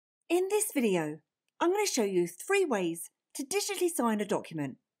In this video, I'm going to show you 3 ways to digitally sign a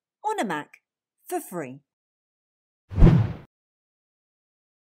document on a Mac for free.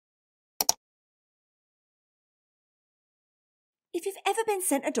 If you've ever been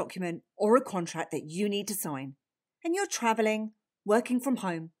sent a document or a contract that you need to sign, and you're travelling, working from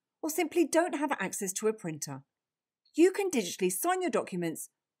home, or simply don't have access to a printer, you can digitally sign your documents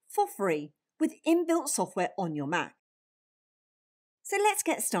for free with inbuilt software on your Mac. So let's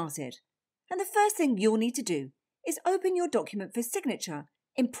get started. And the first thing you'll need to do is open your document for signature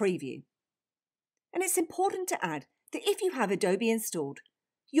in Preview. And it's important to add that if you have Adobe installed,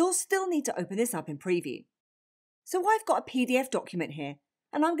 you'll still need to open this up in Preview. So I've got a PDF document here,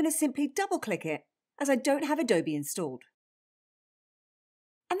 and I'm going to simply double-click it as I don't have Adobe installed.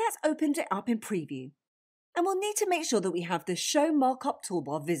 And that's opened it up in Preview. And we'll need to make sure that we have the Show Markup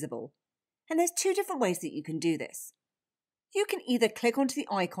toolbar visible. And there's 2 different ways that you can do this. You can either click onto the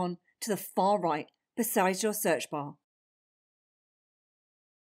icon to the far right beside your search bar,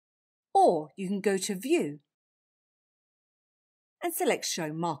 or you can go to View and select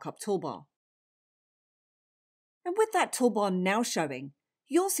Show Markup Toolbar. And with that toolbar now showing,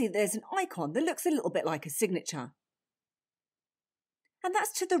 you'll see there's an icon that looks a little bit like a signature. And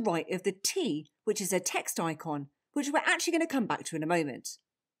that's to the right of the T, which is a text icon, which we're actually going to come back to in a moment.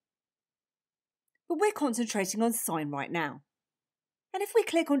 But we're concentrating on sign right now. And if we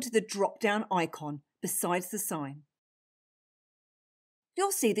click onto the drop-down icon besides the sign,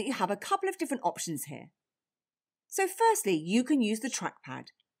 you'll see that you have a couple of different options here. So firstly, you can use the trackpad,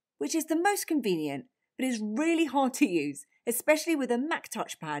 which is the most convenient, but is really hard to use, especially with a Mac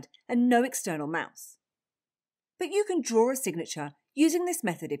touchpad and no external mouse. But you can draw a signature using this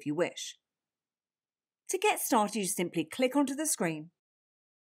method if you wish. To get started, you simply click onto the screen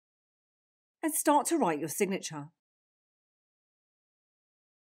and start to write your signature.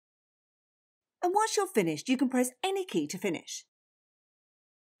 And once you're finished, you can press any key to finish.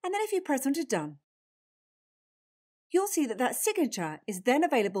 And then if you press onto Done, you'll see that that signature is then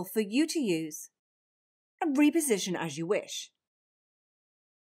available for you to use and reposition as you wish.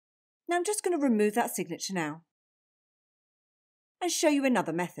 Now I'm just going to remove that signature now and show you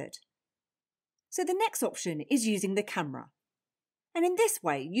another method. So the next option is using the camera. And in this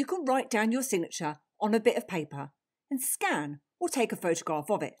way, you can write down your signature on a bit of paper and scan or take a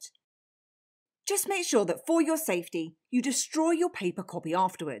photograph of it. Just make sure that for your safety, you destroy your paper copy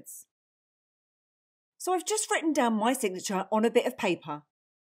afterwards. So I've just written down my signature on a bit of paper,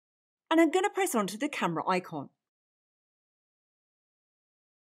 and I'm going to press onto the camera icon.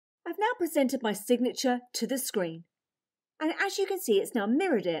 I've now presented my signature to the screen, and as you can see, it's now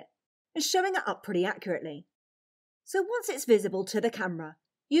mirrored it and showing it up pretty accurately. So once it's visible to the camera,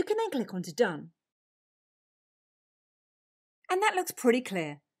 you can then click onto Done. And that looks pretty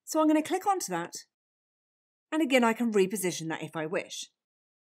clear, so I'm going to click onto that, and again I can reposition that if I wish.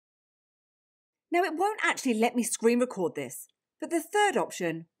 Now it won't actually let me screen record this, but the third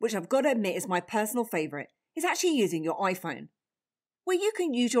option, which I've got to admit is my personal favourite, is actually using your iPhone, where you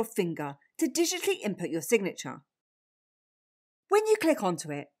can use your finger to digitally input your signature. When you click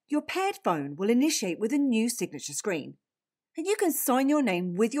onto it, your paired phone will initiate with a new signature screen, and you can sign your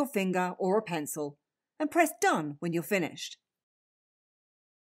name with your finger or a pencil and press Done when you're finished.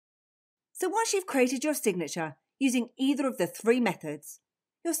 So once you've created your signature using either of the 3 methods,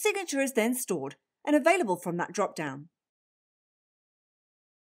 your signature is then stored and available from that drop-down.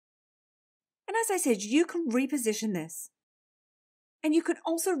 And as I said, you can reposition this. And you can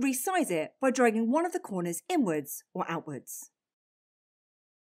also resize it by dragging one of the corners inwards or outwards.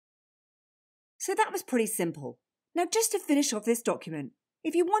 So that was pretty simple. Now just to finish off this document,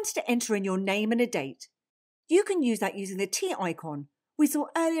 if you wanted to enter in your name and a date, you can use that using the T icon we saw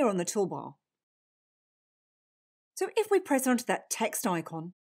earlier on the toolbar. So if we press onto that text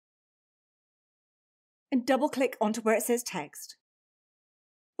icon and double click onto where it says text,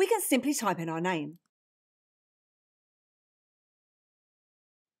 we can simply type in our name.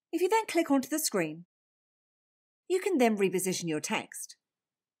 If you then click onto the screen, you can then reposition your text.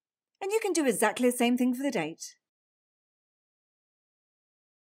 And you can do exactly the same thing for the date.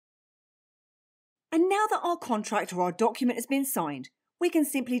 And now that our contract or our document has been signed, we can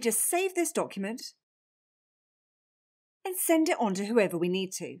simply just save this document and send it on to whoever we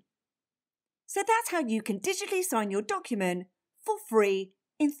need to. So that's how you can digitally sign your document for free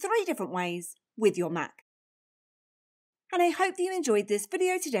in 3 different ways with your Mac. And I hope that you enjoyed this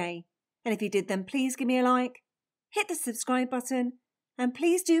video today. And if you did, then please give me a like, hit the subscribe button, and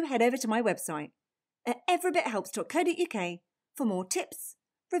please do head over to my website at everybithelps.co.uk for more tips,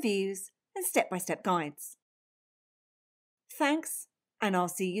 reviews, and step-by-step guides. Thanks, and I'll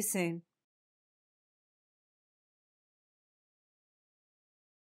see you soon.